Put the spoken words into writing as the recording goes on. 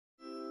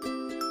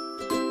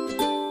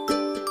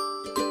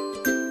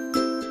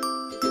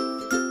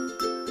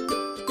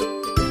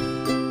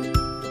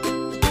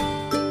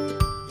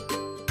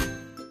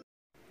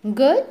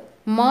Good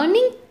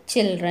morning,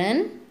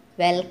 children.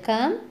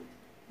 Welcome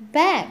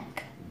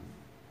back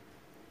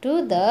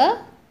to the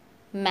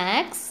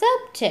maths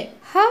subject.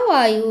 How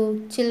are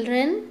you,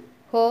 children?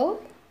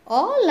 Hope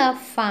all are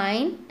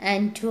fine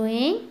and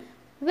doing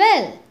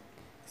well.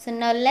 So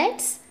now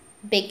let's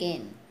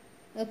begin.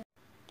 Okay.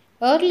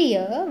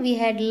 Earlier we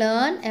had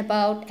learned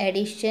about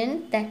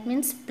addition, that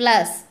means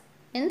plus,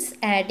 means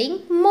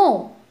adding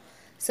more.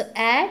 So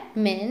add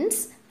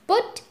means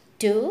put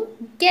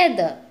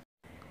together.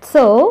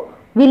 So,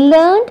 we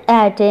learned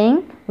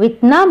adding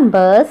with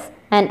numbers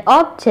and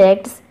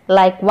objects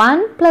like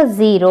 1 plus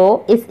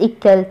 0 is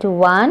equal to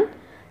 1,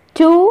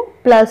 2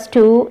 plus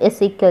 2 is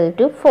equal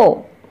to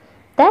 4.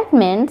 That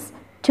means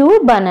 2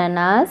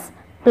 bananas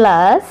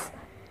plus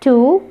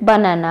 2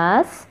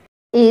 bananas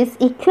is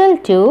equal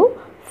to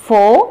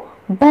 4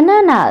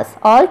 bananas.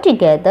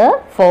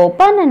 Altogether 4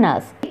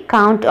 bananas. We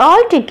count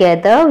all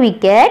together, we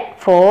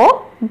get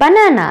 4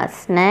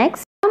 bananas.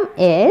 Next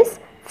is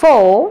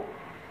 4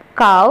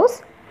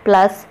 cows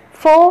plus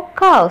 4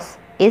 cows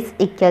is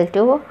equal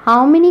to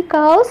how many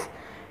cows?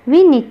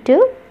 We need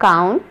to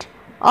count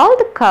all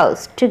the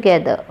cows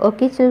together.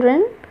 Okay,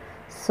 children?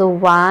 So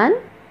 1,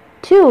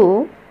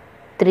 2,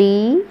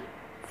 3,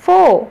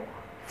 4,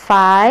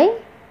 5,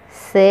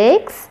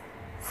 6,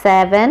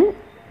 7,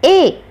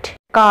 8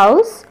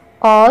 cows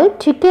all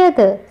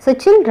together. So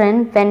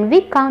children, when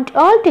we count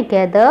all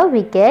together,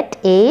 we get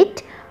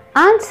 8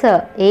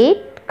 answer,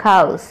 8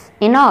 cows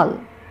in all.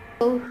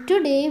 So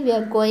today we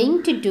are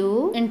going to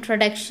do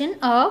introduction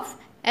of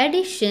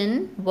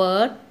addition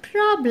word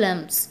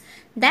problems.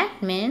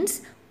 That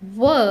means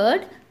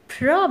word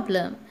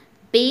problem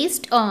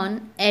based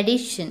on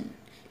addition.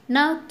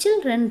 Now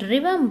children,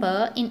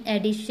 remember in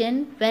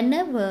addition,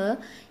 whenever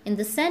in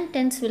the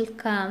sentence will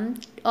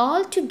come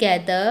all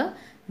together,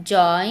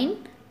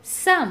 join,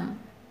 sum,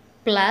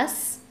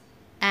 plus,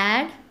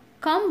 add,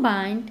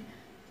 combined,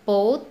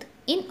 both,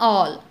 in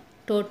all,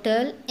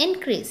 total,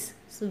 increase.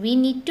 So we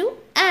need to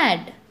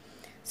add.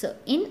 So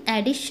in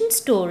addition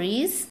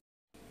stories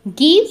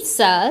gives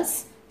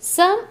us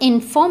some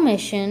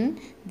information,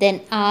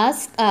 then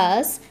asks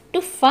us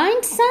to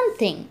find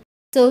something.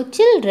 So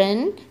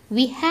children,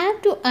 we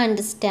have to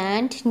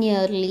understand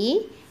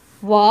nearly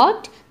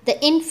what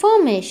the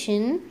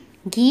information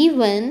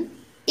given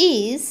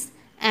is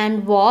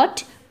and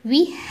what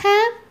we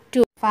have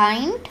to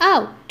find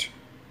out.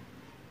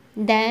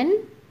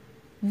 Then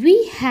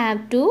we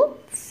have to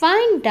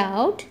find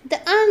out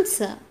the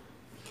answer.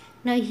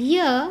 Now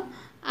here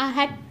I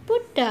had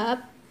put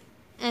up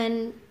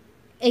an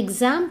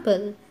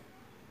example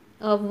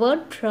of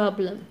word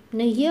problem.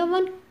 Now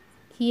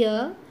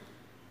here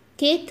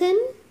Ketan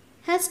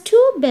has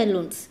 2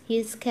 balloons. He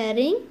is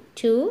carrying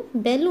 2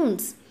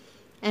 balloons.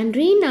 And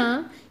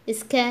Reena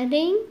is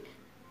carrying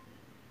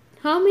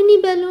how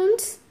many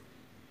balloons?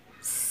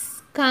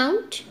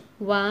 Count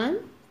 1,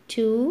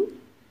 2,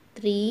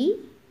 3,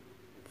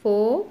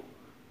 4,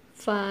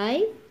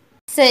 5,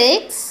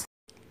 6,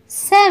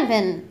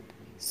 7.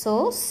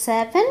 So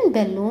 7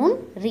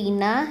 balloon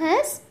Reena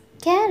has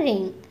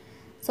carrying.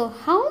 So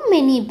how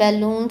many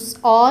balloons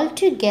all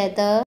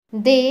together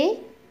they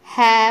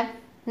have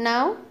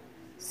now?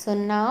 So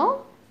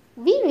now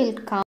we will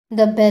count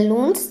the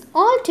balloons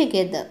all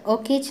together.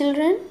 Okay,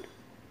 children?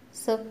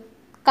 So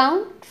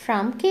count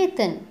from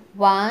Ketan.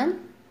 1,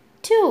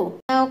 2.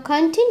 Now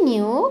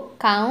continue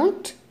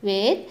count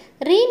with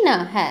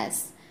Reena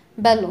has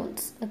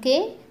balloons.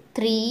 Okay?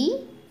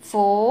 3,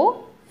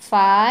 4,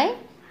 5,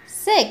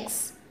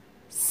 6,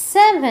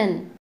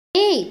 7,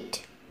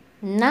 8,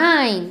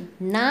 9.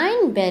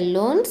 9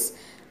 balloons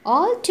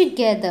all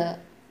together.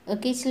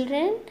 Okay,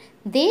 children?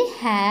 They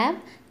have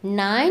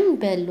 9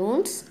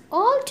 balloons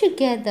all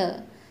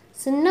together.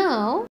 So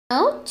now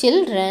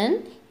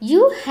children,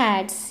 you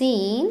had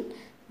seen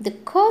the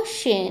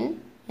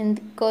question. In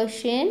the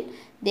question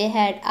they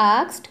had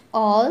asked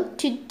all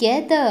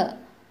together.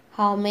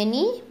 How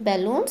many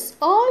balloons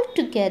all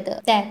together?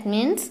 That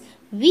means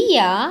we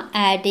are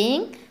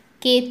adding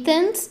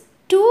Ketan's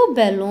 2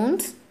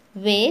 balloons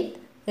with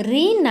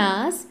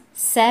Reena's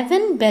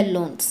 7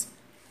 balloons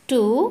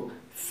to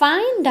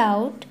find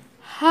out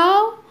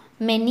how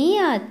many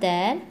are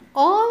there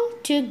all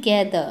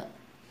together.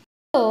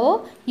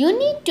 So you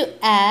need to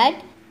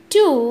add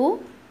 2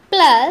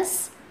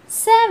 plus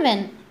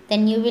 7.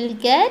 Then you will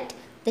get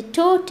the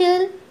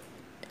total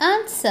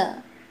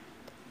answer.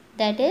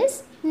 That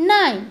is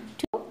 9.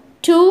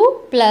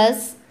 2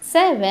 plus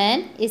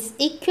 7 is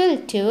equal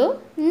to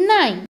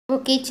 9.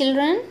 Okay,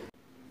 children?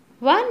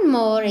 One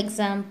more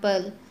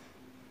example.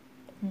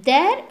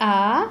 There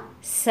are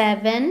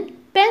 7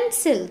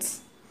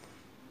 pencils.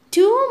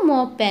 2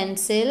 more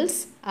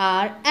pencils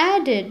are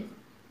added.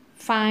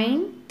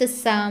 Find the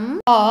sum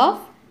of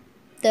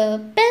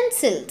the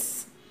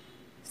pencils.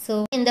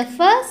 So in the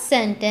first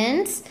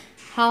sentence,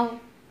 how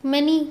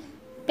many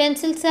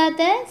pencils are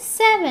there?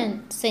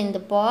 7. So in the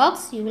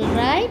box you will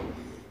write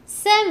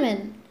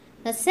 7.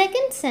 The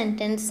second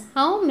sentence,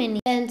 how many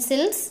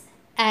pencils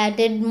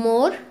added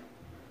more?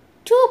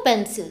 2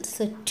 pencils.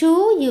 So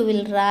 2 you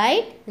will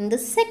write in the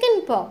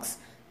second box.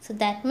 So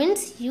that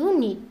means you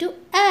need to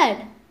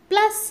add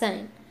plus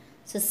sign.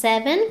 So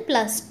 7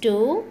 plus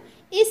 2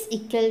 is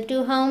equal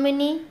to how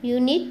many? You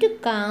need to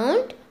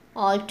count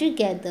all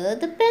together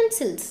the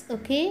pencils.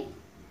 Okay.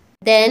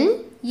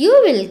 Then you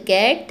will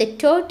get the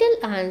total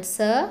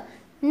answer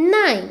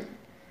 9.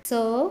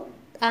 So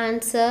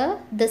answer,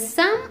 the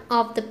sum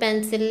of the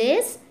pencil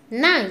is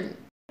 9.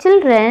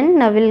 Children,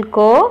 now we'll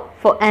go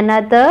for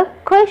another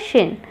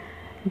question.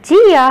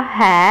 Jia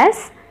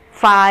has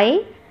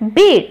 5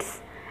 beads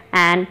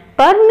and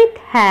Parmit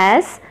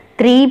has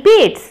 3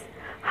 beads.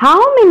 How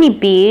many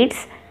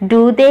beads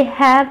do they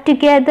have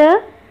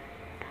together?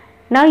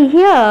 Now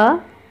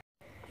here,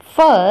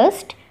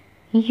 first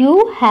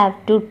you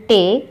have to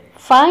take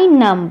 5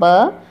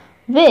 number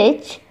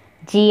which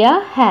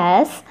Jia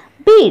has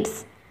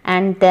beads,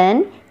 and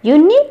then you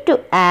need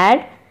to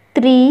add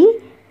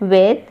 3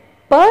 with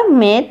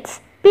Parmit's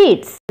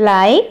beads,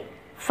 like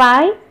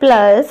 5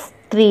 plus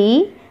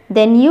 3,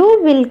 then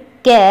you will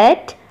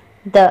get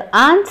the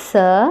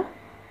answer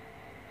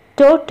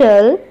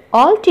total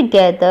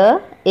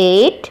altogether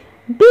 8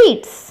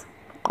 beads.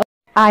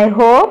 I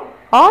hope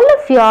all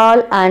of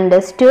y'all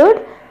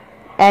understood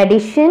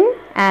addition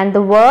and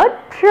the word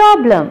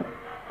problem.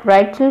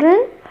 Right,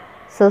 children?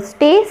 So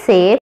stay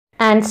safe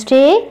and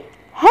stay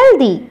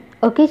healthy.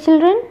 Okay,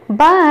 children?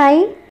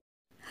 Bye.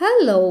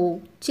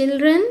 Hello,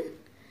 children.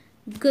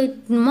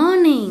 Good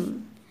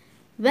morning.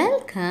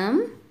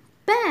 Welcome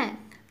back.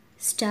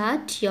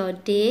 Start your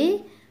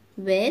day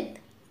with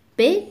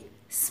big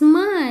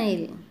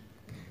smile.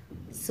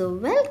 So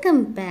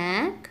welcome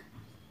back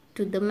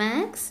to the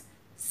maths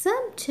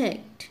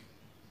subject.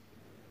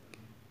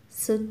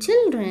 So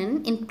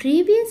children, in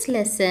previous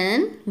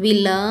lesson we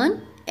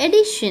learned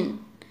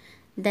addition,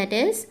 that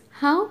is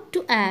how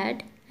to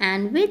add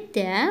and with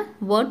their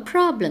word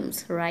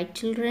problems, right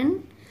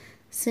children?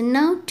 So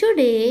now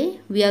today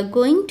we are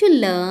going to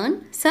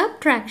learn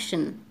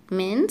subtraction,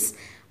 means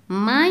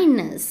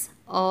minus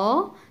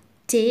or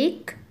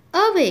take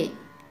away,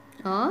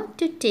 or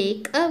to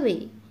take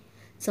away.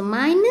 So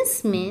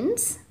minus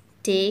means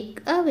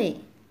take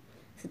away.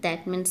 So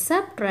that means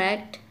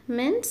subtract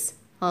means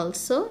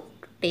also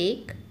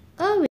take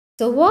away.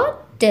 So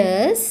what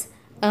does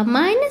a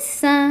minus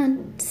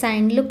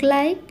sign look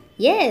like?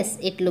 Yes,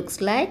 it looks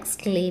like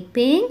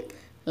sleeping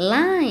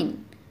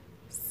line.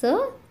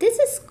 So this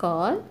is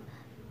called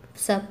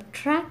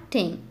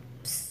subtracting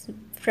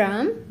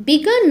from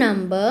bigger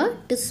number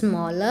to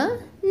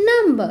smaller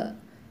number.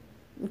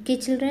 Okay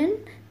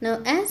children,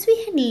 now as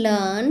we had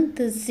learned,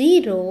 the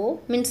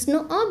 0 means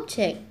no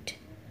object.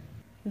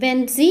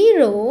 When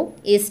 0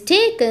 is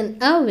taken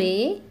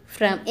away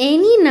from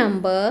any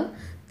number,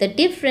 the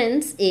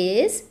difference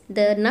is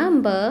the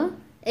number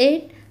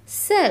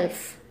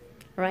itself.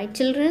 Right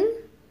children?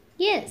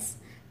 Yes.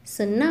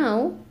 So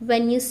now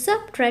when you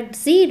subtract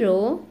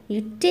 0,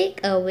 you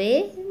take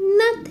away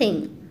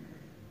nothing.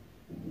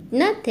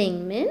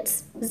 Nothing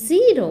means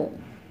 0.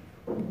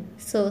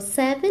 So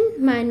 7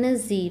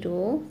 minus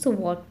 0, so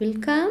what will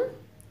come?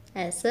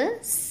 As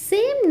a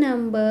same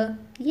number.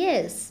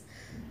 Yes.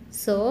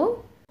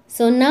 So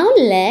now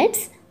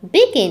let's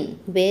begin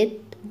with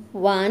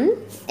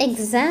one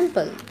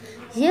example.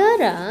 Here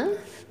are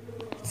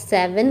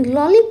 7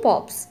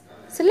 lollipops.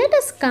 So let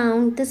us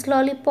count these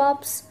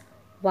lollipops.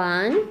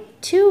 1,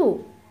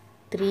 2,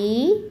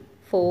 3,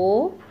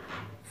 4,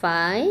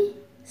 5,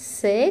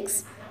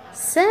 6,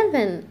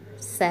 7.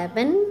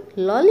 7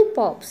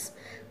 lollipops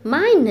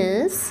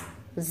minus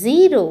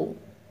 0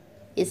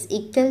 is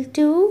equal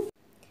to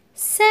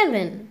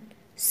 7.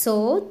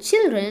 So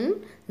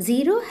children,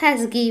 0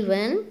 has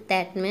given,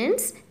 that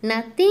means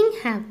nothing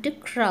have to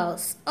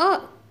cross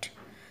out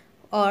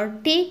or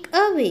take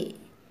away.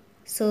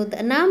 So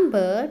the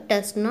number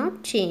does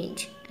not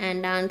change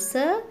and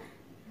answer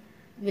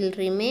will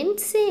remain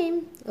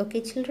same.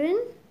 Okay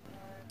children?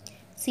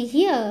 See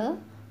here,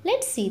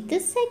 let's see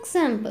this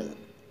example.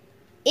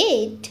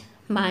 8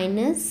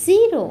 minus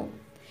 0.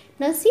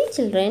 Now see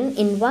children,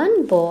 in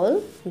one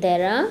bowl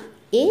there are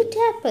 8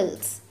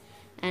 apples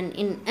and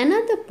in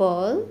another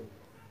bowl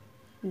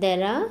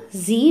there are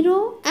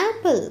 0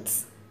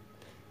 apples.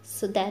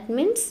 So that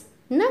means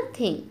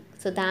nothing.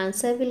 So the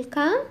answer will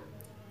come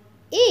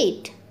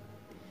 8.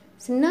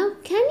 So now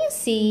can you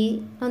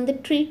see on the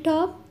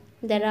treetop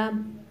there are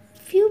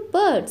few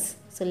birds.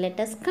 So let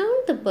us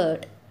count the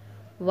bird.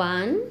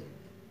 1,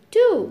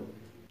 2,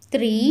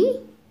 3,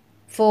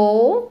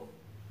 4,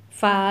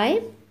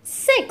 5,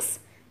 6.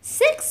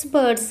 6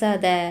 birds are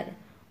there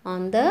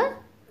on the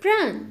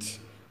branch.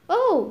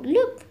 Oh,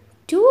 look,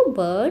 2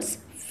 birds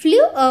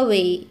flew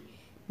away.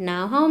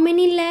 Now how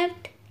many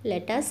left?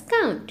 Let us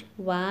count.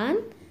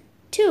 1,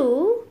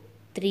 2,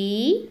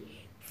 3,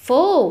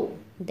 4.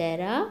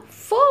 There are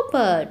 4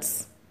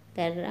 birds.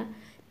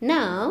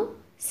 Now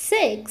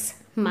 6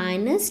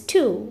 minus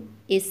 2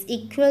 is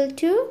equal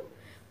to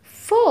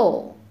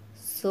 4.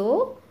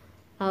 So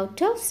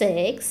out of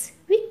 6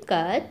 we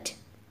cut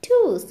 2.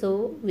 2.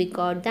 So we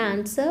got the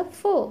answer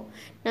 4.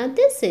 Now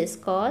this is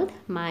called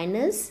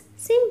minus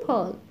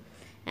symbol.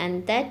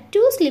 And that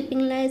 2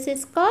 sleeping lions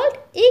is called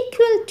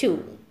equal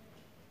to.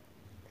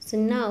 So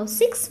now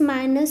 6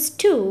 minus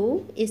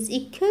 2 is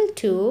equal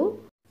to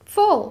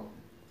 4.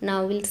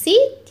 Now we'll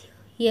see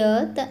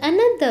here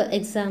another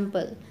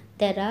example.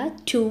 There are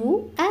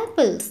 2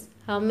 apples.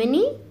 How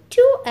many?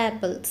 2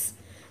 apples.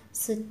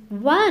 So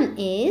 1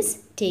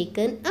 is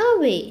taken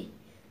away.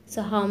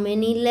 So how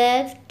many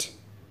left?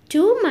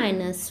 2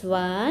 minus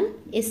 1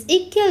 is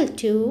equal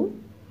to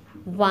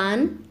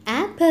 1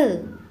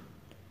 apple.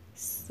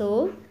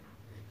 So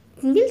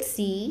we'll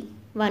see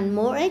one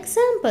more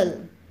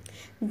example.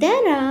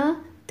 There are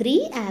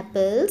 3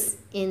 apples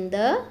in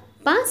the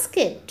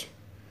basket.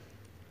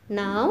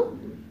 Now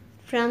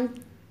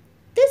from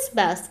this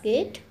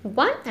basket,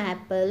 1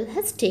 apple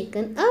has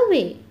taken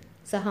away.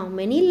 So how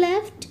many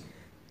left?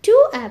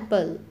 2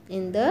 apples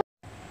in the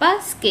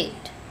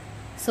basket.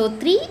 So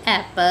 3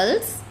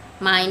 apples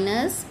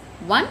minus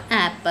 1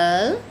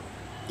 apple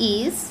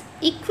is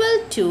equal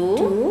to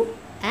 2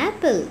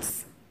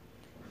 apples.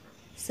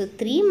 So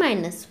 3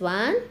 minus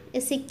 1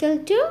 is equal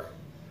to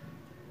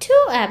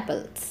 2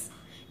 apples.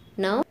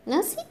 Now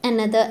see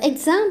another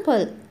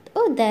example.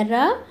 Oh, there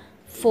are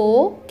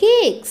 4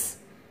 cakes.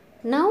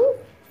 Now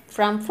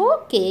from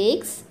 4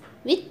 cakes,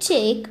 we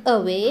take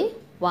away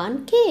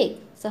 1 cake.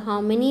 So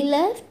how many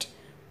left?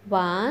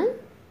 1,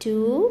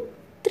 2,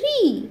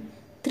 3.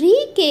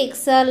 3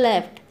 cakes are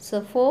left.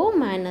 So 4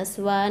 minus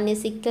 1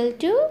 is equal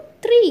to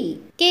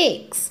 3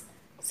 cakes.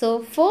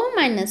 So 4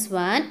 minus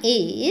 1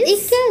 is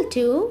equal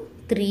to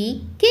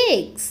 3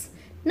 cakes.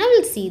 Now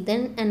we'll see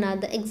then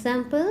another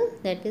example.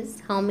 That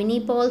is, how many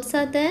balls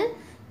are there?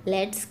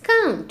 Let's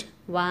count.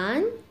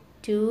 1,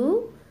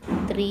 2,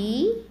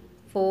 3,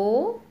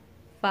 4,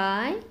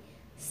 5,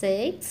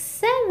 6,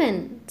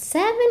 7.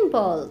 7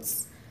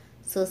 balls.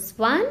 So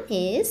 1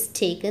 is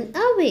taken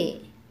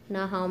away.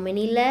 Now how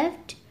many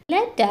left?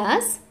 Let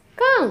us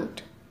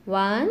count.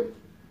 1,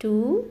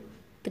 2,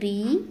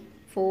 3,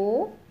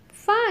 4,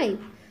 5,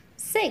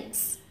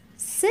 6.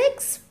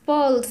 6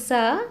 balls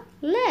are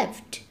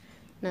left.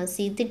 Now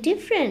see the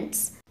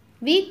difference.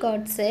 We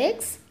got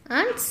 6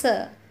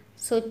 answer.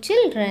 So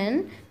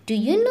children, do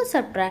you know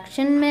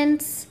subtraction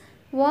means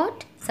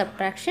what?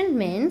 Subtraction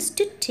means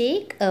to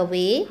take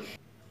away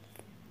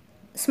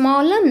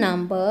smaller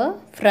number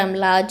from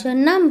larger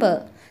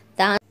number.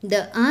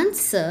 The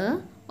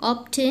answer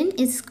obtained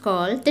is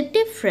called the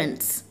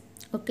difference.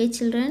 Okay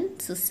children,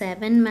 so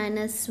 7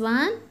 minus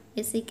 1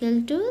 is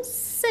equal to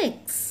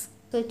 6.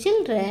 So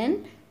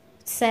children,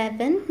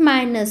 7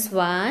 minus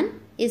 1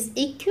 is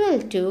equal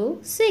to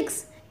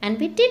 6, and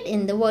we did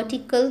in the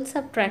vertical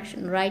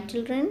subtraction, right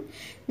children?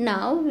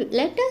 Now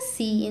let us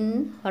see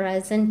in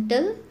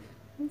horizontal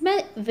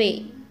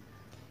way.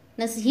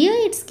 Now here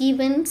it's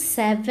given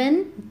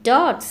 7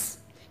 dots.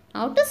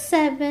 Out of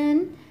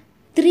 7,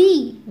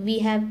 3 we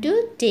have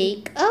to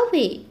take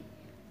away.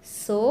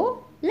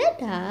 So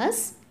let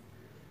us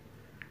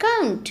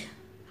count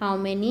how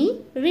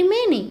many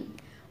remaining.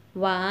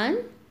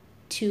 1,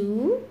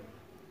 2,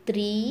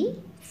 3,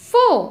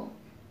 4.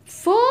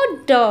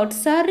 4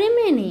 dots are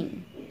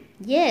remaining.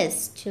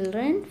 Yes,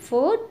 children,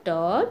 4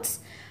 dots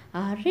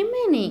are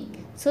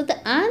remaining. So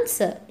the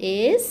answer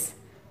is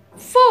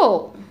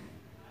 4.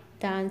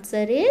 The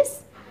answer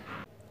is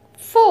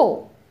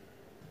 4.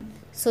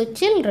 So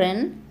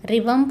children,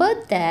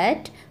 remember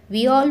that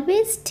we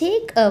always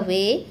take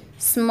away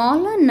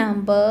smaller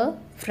number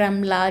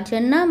from larger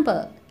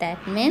number.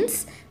 That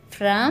means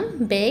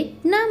from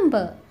big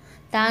number.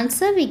 The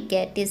answer we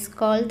get is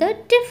called the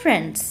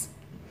difference.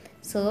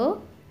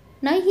 So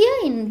now here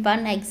in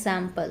one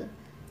example,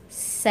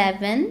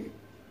 7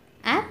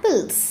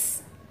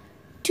 apples,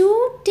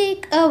 2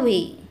 take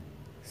away.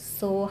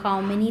 So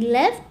how many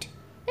left?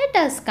 Let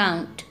us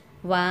count.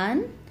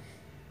 1,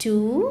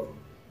 2,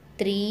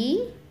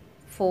 3,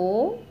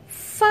 4,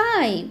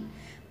 5.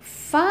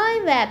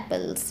 5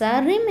 apples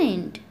are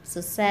remained.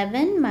 So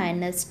 7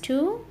 minus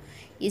 2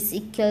 is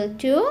equal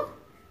to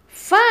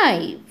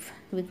 5.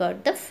 We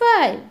got the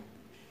 5.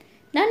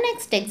 Now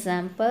next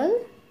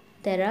example,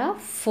 there are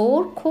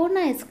 4 cone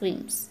ice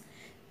creams.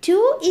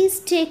 2 is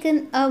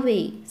taken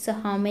away. So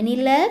how many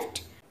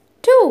left?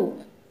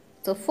 2.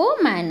 So 4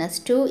 minus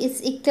 2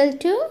 is equal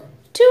to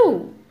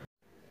 2.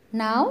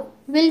 Now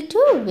we'll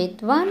do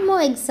with one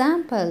more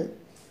example.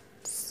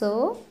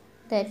 So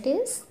that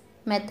is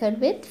method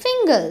with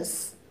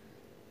fingers.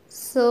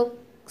 So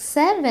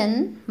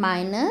 7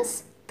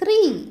 minus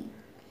 3.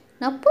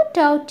 Now put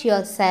out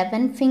your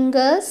 7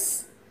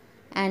 fingers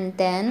and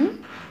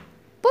then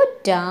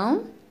put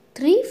down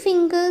 3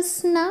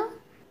 fingers now.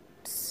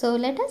 So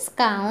let us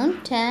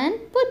count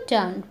and put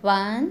down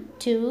 1,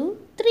 2,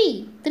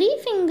 3. 3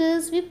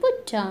 fingers we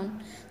put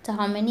down. So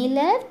how many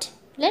left?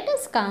 Let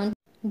us count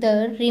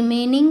the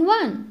remaining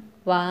one.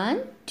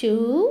 1,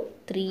 2,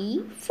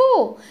 3,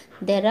 4.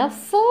 There are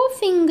 4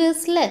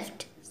 fingers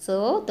left.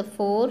 So the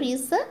 4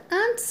 is the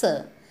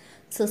answer.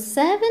 So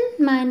 7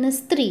 minus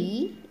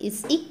 3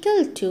 is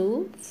equal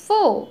to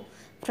 4.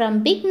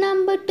 From big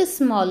number to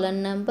smaller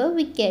number,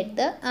 we get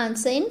the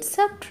answer in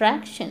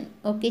subtraction.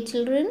 Okay,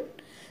 children?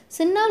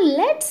 So now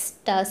let's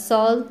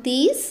solve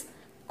these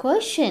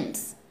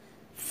questions.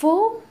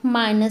 4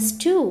 minus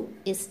 2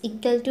 is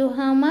equal to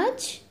how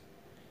much?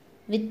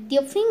 With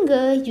your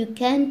finger, you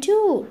can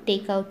do.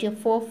 Take out your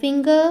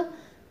forefinger,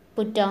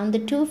 put down the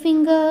 2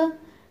 finger,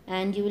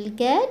 and you will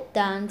get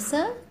the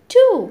answer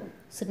 2.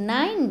 So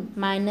 9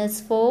 minus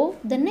 4,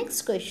 the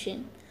next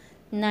question.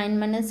 9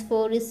 minus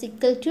 4 is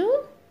equal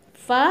to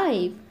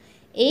 5.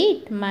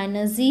 8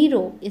 minus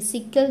 0 is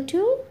equal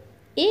to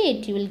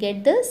 8. You will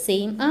get the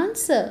same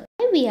answer.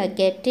 We are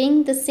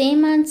getting the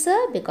same answer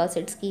because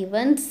it's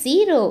given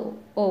 0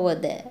 over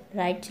there.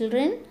 Right,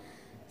 children?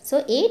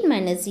 So 8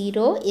 minus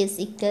 0 is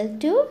equal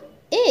to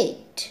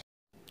 8.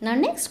 Now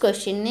next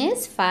question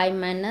is 5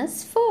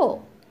 minus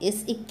 4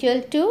 is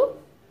equal to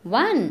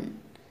 1.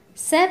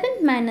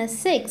 7 minus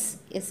 6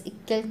 is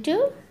equal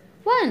to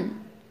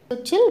 1.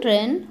 So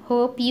children,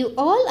 hope you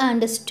all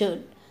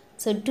understood.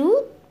 So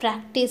do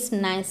practice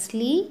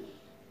nicely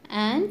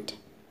and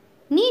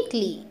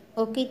neatly.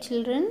 Okay,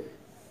 children?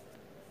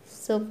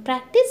 So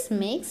practice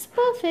makes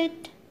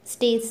perfect.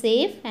 Stay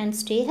safe and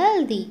stay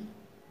healthy.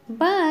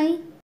 Bye.